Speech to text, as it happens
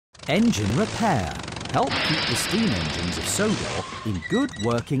Engine repair. Help keep the steam engines of Sodor in good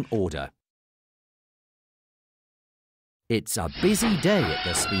working order. It's a busy day at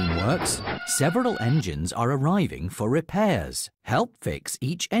the Steamworks. Several engines are arriving for repairs. Help fix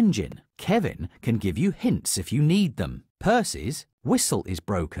each engine. Kevin can give you hints if you need them. Percy's whistle is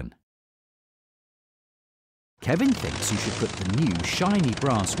broken. Kevin thinks you should put the new shiny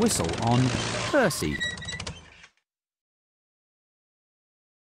brass whistle on Percy.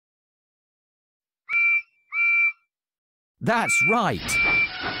 That's right!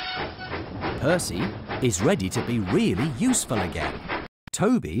 Percy is ready to be really useful again.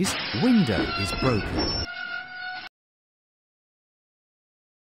 Toby's window is broken.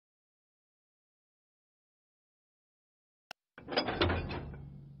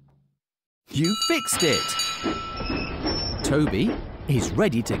 You fixed it! Toby is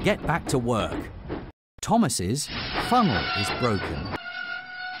ready to get back to work. Thomas's funnel is broken.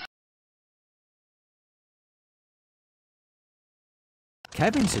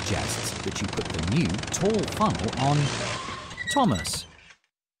 Kevin suggests that you put the new tall funnel on Thomas.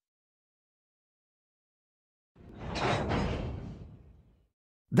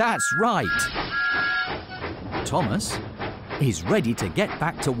 That's right! Thomas is ready to get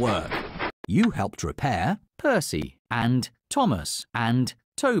back to work. You helped repair Percy and Thomas and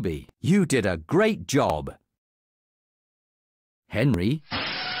Toby. You did a great job. Henry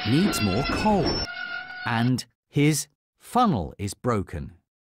needs more coal and his funnel is broken.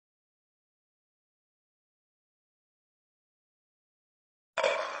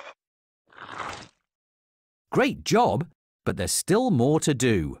 Great job, but there's still more to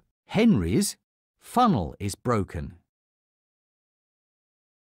do. Henry's funnel is broken.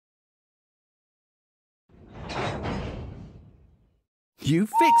 You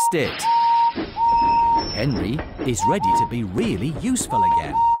fixed it! Henry is ready to be really useful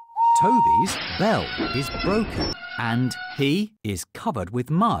again. Toby's bell is broken and he is covered with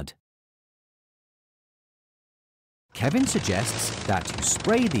mud. Kevin suggests that you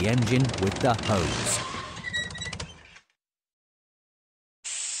spray the engine with the hose.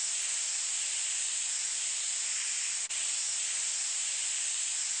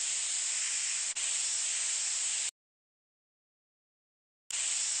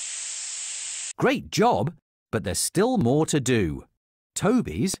 Great job, but there's still more to do.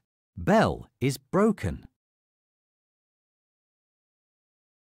 Toby's bell is broken.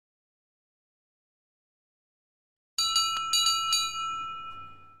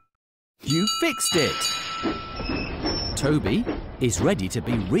 You fixed it! Toby is ready to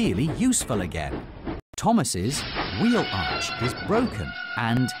be really useful again. Thomas's wheel arch is broken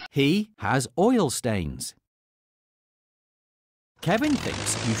and he has oil stains. Kevin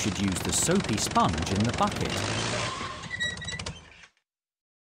thinks you should use the soapy sponge in the bucket.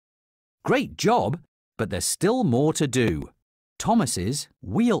 Great job, but there's still more to do. Thomas's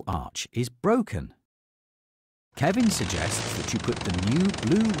wheel arch is broken. Kevin suggests that you put the new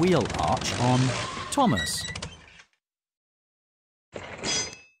blue wheel arch on Thomas.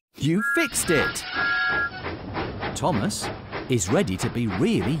 You fixed it! Thomas is ready to be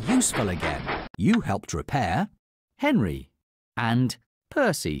really useful again. You helped repair Henry and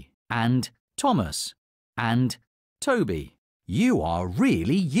Percy and Thomas and Toby. You are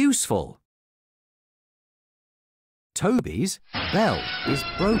really useful. Toby's bell is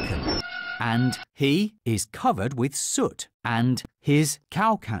broken and he is covered with soot and his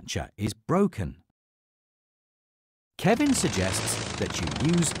cowcatcher is broken. Kevin suggests that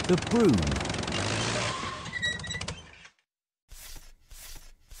you use the broom.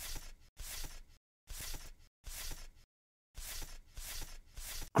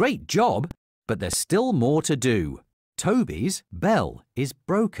 Great job, but there's still more to do. Toby's bell is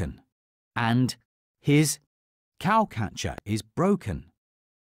broken and his cowcatcher is broken.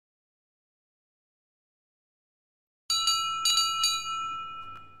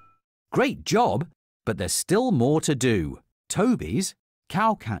 Great job, but there's still more to do. Toby's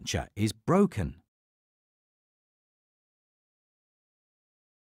cowcatcher is broken.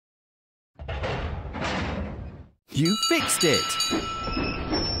 You fixed it!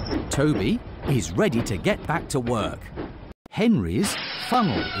 Toby is ready to get back to work. Henry's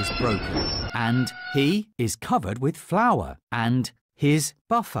funnel is broken and he is covered with flour and his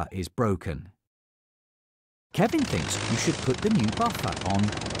buffer is broken. Kevin thinks you should put the new buffer on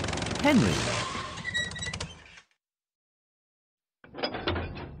Henry.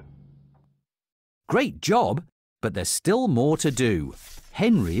 Great job, but there's still more to do.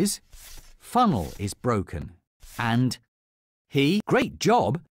 Henry's funnel is broken and great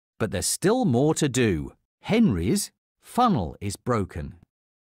job, but there's still more to do. Henry's funnel is broken.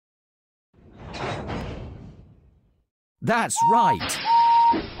 That's right.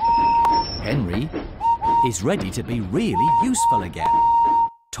 Henry is ready to be really useful again.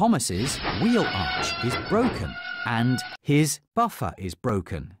 Thomas's wheel arch is broken, and his buffer is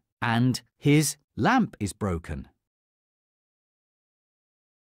broken, and his lamp is broken.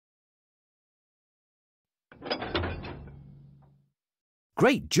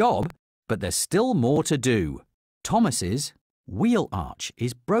 Great job, but there's still more to do. Thomas's wheel arch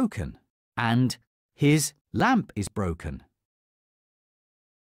is broken, and his lamp is broken.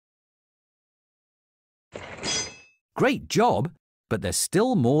 Great job, but there's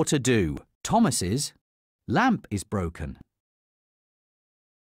still more to do. Thomas's lamp is broken.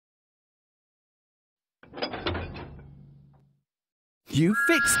 You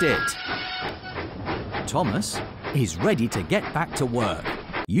fixed it! Thomas is ready to get back to work.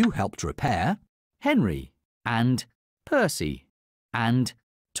 You helped repair Henry and Percy and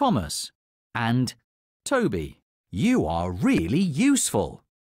Thomas and Toby. You are really useful.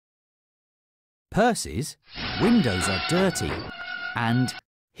 Percy's windows are dirty, and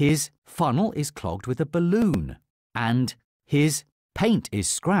his funnel is clogged with a balloon, and his paint is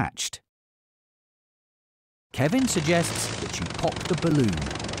scratched. Kevin suggests that you pop the balloon.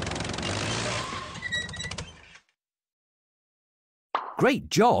 Great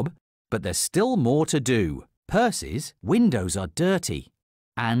job, but there's still more to do. Percy's windows are dirty,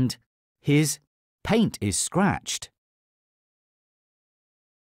 and his paint is scratched.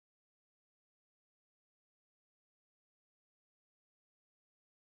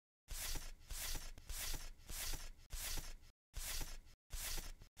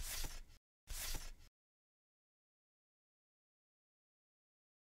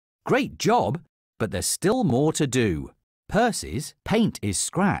 Great job, but there's still more to do. Percy's paint is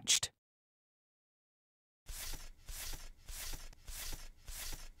scratched.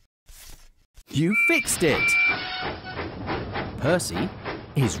 You fixed it! Percy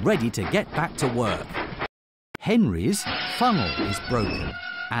is ready to get back to work. Henry's funnel is broken,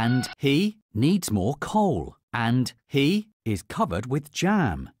 and he needs more coal, and he is covered with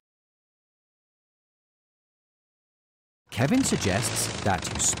jam. Kevin suggests that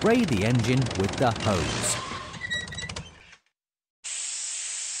you spray the engine with the hose.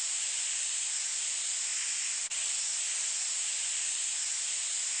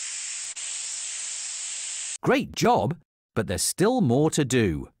 Great job, but there's still more to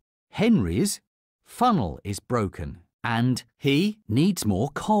do. Henry's funnel is broken, and he needs more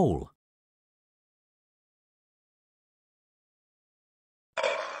coal.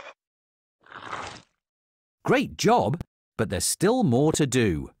 Great job, but there's still more to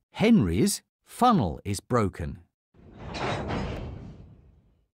do. Henry's funnel is broken.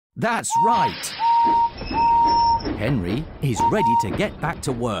 That's right! Henry is ready to get back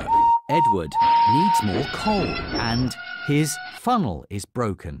to work. Edward needs more coal, and his funnel is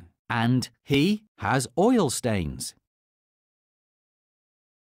broken, and he has oil stains.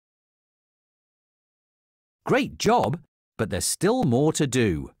 Great job, but there's still more to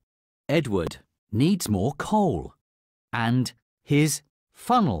do. Edward needs more coal, and his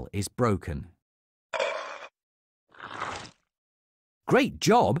funnel is broken. Great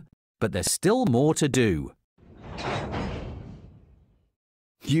job, but there's still more to do.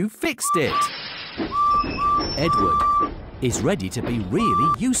 You fixed it! Edward is ready to be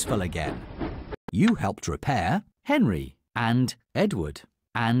really useful again. You helped repair Henry and Edward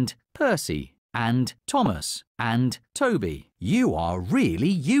and Percy and Thomas and Toby. You are really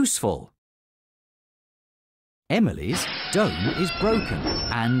useful. Emily's dome is broken,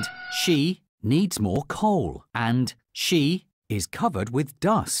 and she needs more coal, and she is covered with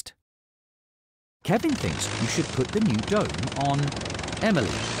dust. Kevin thinks you should put the new dome on Emily.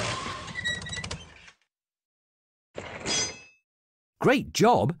 Great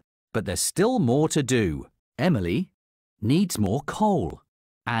job, but there's still more to do. Emily needs more coal,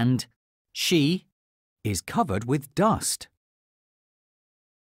 and she is covered with dust.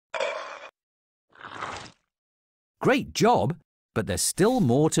 Great job, but there's still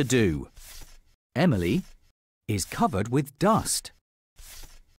more to do. Emily is covered with dust.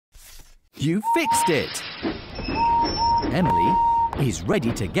 You fixed it! Emily is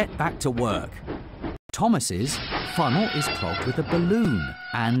ready to get back to work. Thomas's funnel is clogged with a balloon,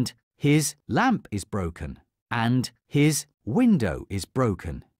 and his lamp is broken, and his window is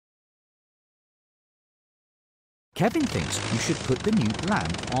broken. Kevin thinks you should put the new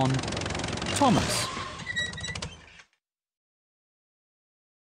lamp on Thomas.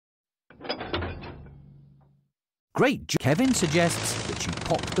 Great job. Kevin suggests that you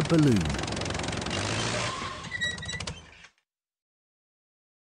pop the balloon.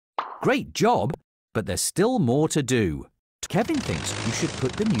 Great job, but there's still more to do. Kevin thinks you should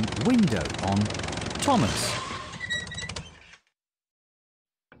put the new window on Thomas.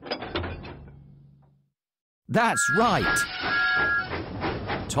 That's right!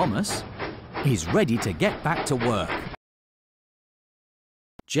 Thomas is ready to get back to work.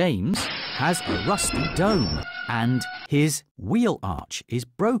 James has a rusty dome and his wheel arch is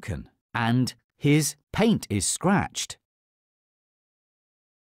broken and his paint is scratched.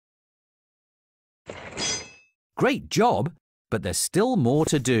 Great job, but there's still more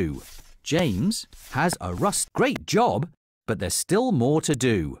to do. James has a Great job, but there's still more to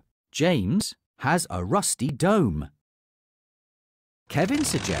do. James has a rusty dome. Kevin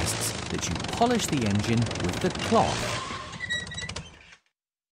suggests that you polish the engine with the cloth.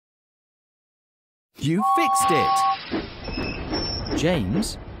 You fixed it!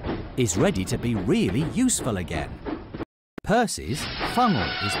 James is ready to be really useful again. Percy's funnel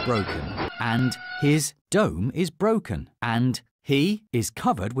is broken and his dome is broken and he is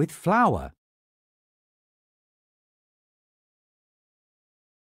covered with flour.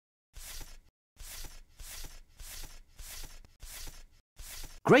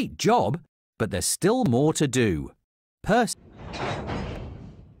 Great job, but there's still more to do.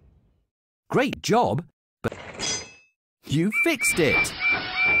 Great job, but you fixed it!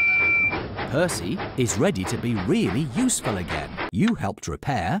 Percy is ready to be really useful again. You helped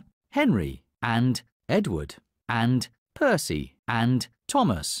repair Henry and Edward and Percy and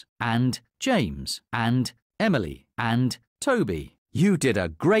Thomas and James and Emily and Toby. You did a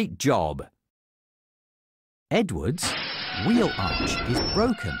great job. Edward's wheel arch is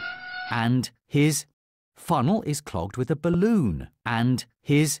broken and his funnel is clogged with a balloon and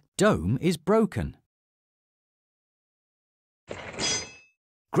his dome is broken.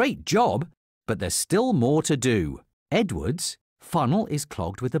 Great job, but there's still more to do. Edward's funnel is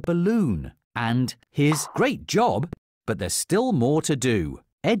clogged with a balloon and his great job, but there's still more to do.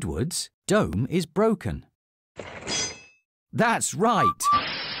 Edward's dome is broken. That's right!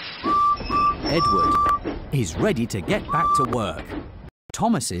 Edward is ready to get back to work.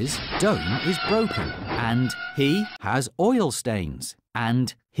 Thomas's dome is broken and he has oil stains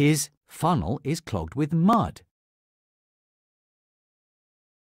and his funnel is clogged with mud.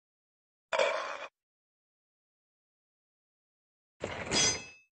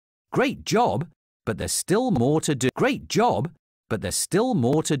 Great job, but there's still more to do. Great job, but there's still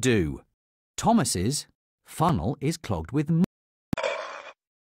more to do. Thomas's funnel is clogged with mud.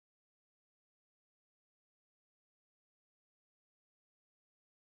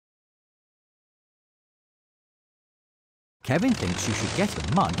 Kevin thinks you should get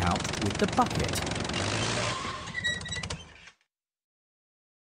the mud out with the bucket.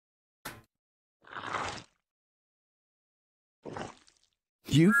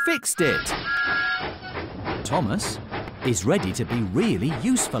 You fixed it! Thomas is ready to be really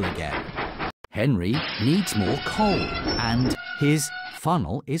useful again. Henry needs more coal and his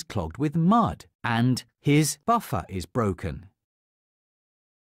funnel is clogged with mud and his buffer is broken.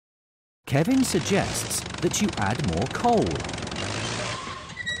 Kevin suggests that you add more coal.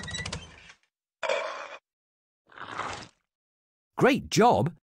 Great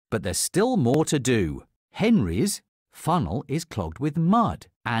job, but there's still more to do. Henry's funnel is clogged with mud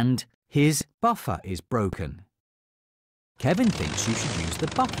and his buffer is broken. Kevin thinks you should use the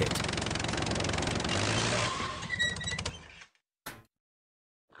bucket.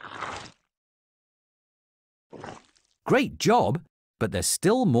 Great job, but there's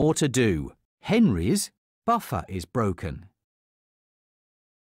still more to do. Henry's buffer is broken.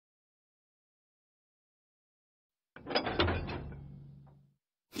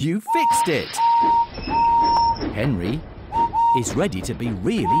 You fixed it! Henry is ready to be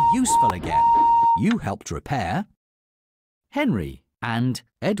really useful again. You helped repair Henry and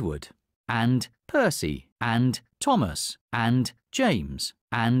Edward and Percy and Thomas and James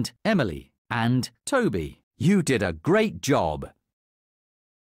and Emily and Toby. You did a great job.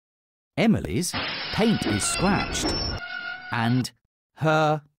 Emily's paint is scratched and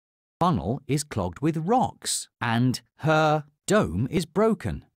her funnel is clogged with rocks and her dome is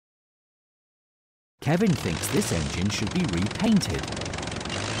broken. Kevin thinks this engine should be repainted.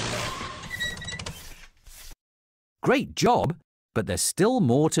 Great job, but there's still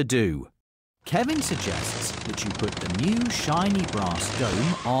more to do. Kevin suggests that you put the new shiny brass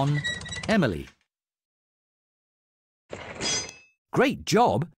dome on Emily. Great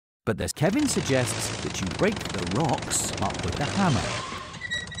job, but Kevin suggests that you break the rocks up with the hammer.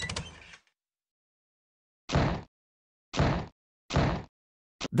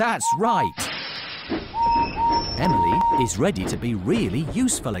 That's right! Emily is ready to be really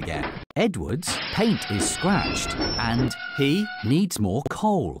useful again. Edward's paint is scratched and he needs more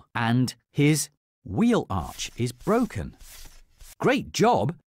coal and his wheel arch is broken. Great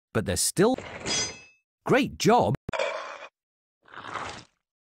job, but there's still... Great job!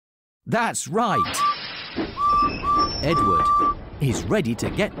 That's right! Edward is ready to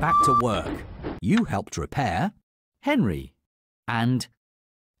get back to work. You helped repair Henry and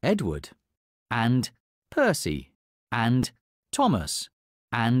Edward and Percy and Thomas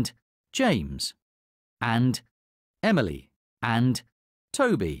and James and Emily and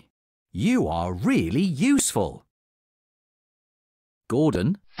Toby. You are really useful.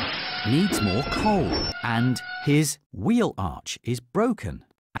 Gordon needs more coal and his wheel arch is broken.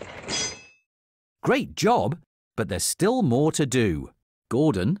 Great job, but there's still more to do.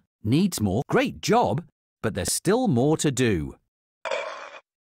 Gordon needs more. Great job, but there's still more to do.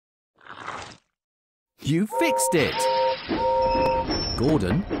 You fixed it!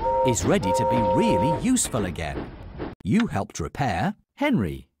 Gordon is ready to be really useful again. You helped repair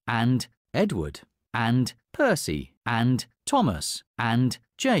Henry and Edward and Percy and Thomas and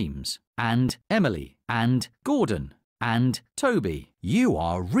James and Emily and Gordon and Toby. You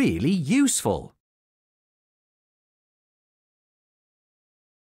are really useful.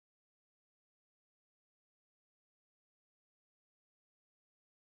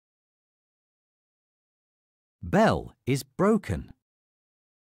 Bell is broken.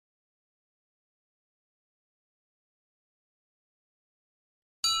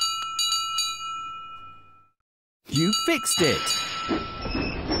 You fixed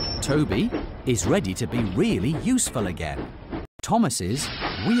it! Toby is ready to be really useful again. Thomas's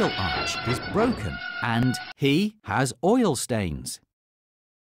wheel arch is broken and he has oil stains.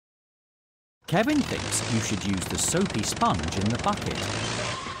 Kevin thinks you should use the soapy sponge in the bucket.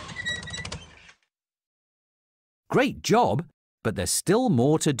 Great job, but there's still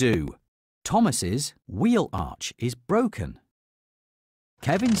more to do. Thomas's wheel arch is broken.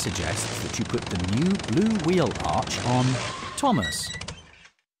 Kevin suggests that you put the new blue wheel arch on Thomas.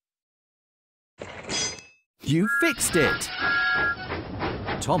 You fixed it!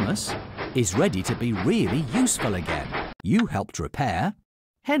 Thomas is ready to be really useful again. You helped repair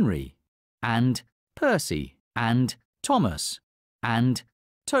Henry and Percy and Thomas and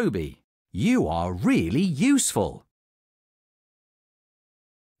Toby. You are really useful.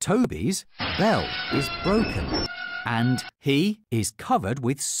 Toby's bell is broken and he is covered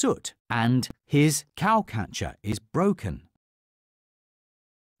with soot and his cowcatcher is broken.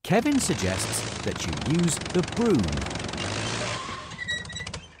 Kevin suggests that you use the broom.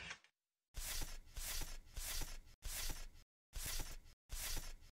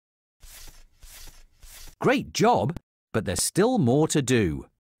 Great job, but there's still more to do.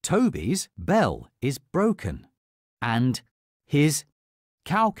 Toby's bell is broken and his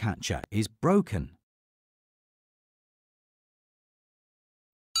cowcatcher is broken.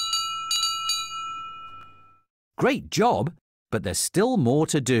 Great job, but there's still more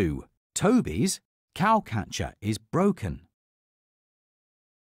to do. Toby's cowcatcher is broken.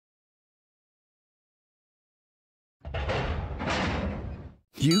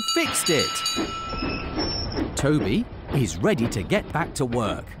 You fixed it! Toby is ready to get back to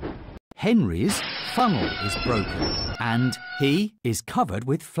work. Henry's funnel is broken and he is covered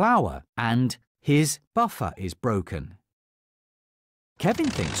with flour and his buffer is broken. Kevin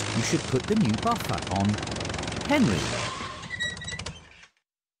thinks you should put the new buffer on Henry.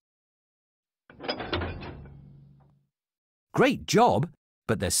 Great job,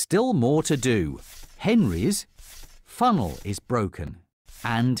 but there's still more to do. Henry's funnel is broken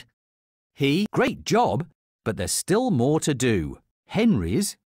and Great job, but there's still more to do.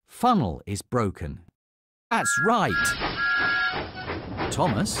 Henry's funnel is broken. That's right!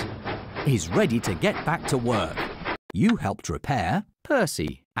 Thomas is ready to get back to work. You helped repair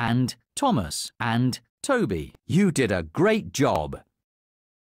Percy and Thomas and Toby. You did a great job.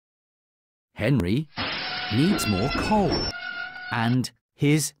 Henry needs more coal and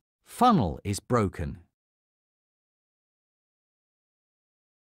his funnel is broken.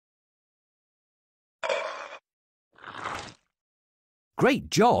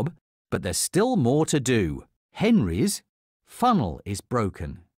 Great job, but there's still more to do. Henry's funnel is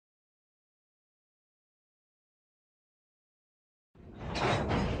broken.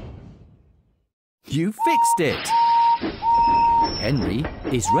 You fixed it! Henry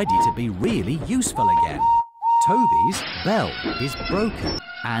is ready to be really useful again. Toby's bell is broken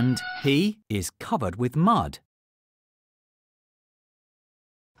and he is covered with mud.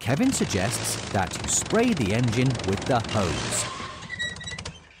 Kevin suggests that you spray the engine with the hose.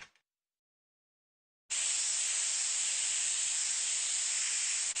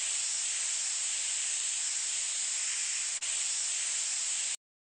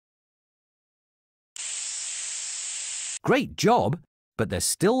 Great job, but there's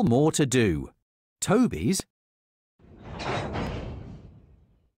still more to do. Toby's.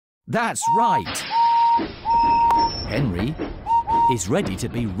 That's right. Henry is ready to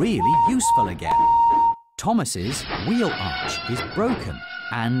be really useful again. Thomas's wheel arch is broken,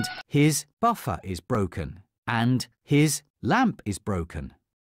 and his buffer is broken, and his lamp is broken.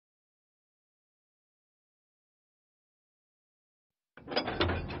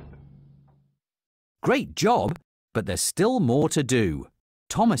 Great job, but there's still more to do.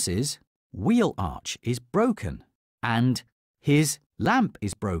 Thomas's wheel arch is broken, and his lamp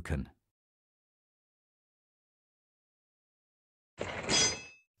is broken.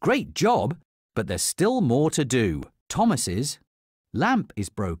 Great job, but there's still more to do. Thomas's lamp is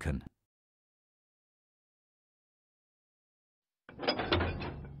broken.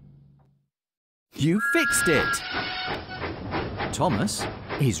 You fixed it! Thomas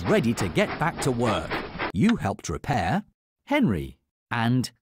is ready to get back to work. You helped repair Henry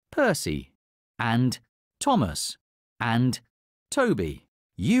and Percy and Thomas and Toby.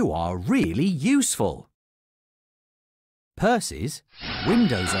 You are really useful. Percy's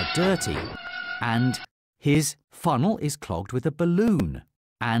windows are dirty and his funnel is clogged with a balloon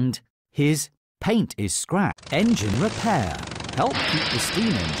and his paint is scratched. Engine repair. Help keep the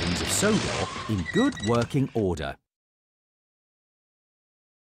steam engines of Sodor in good working order.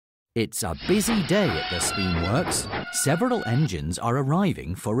 It's a busy day at the steamworks. Several engines are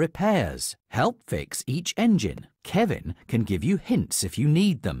arriving for repairs. Help fix each engine. Kevin can give you hints if you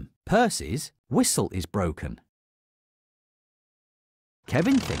need them. Percy's whistle is broken.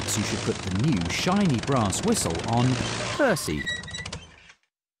 Kevin thinks you should put the new shiny brass whistle on Percy.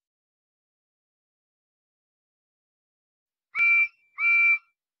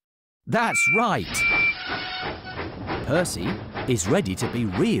 That's right! Percy is ready to be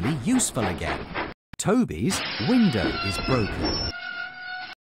really useful again. Toby's window is broken.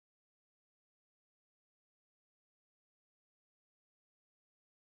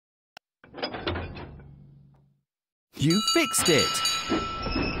 You fixed it!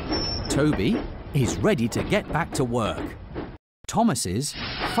 Toby is ready to get back to work. Thomas's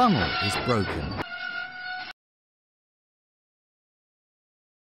funnel is broken.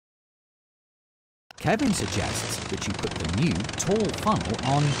 Kevin suggests that you put the new tall funnel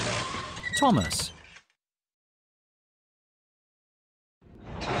on Thomas.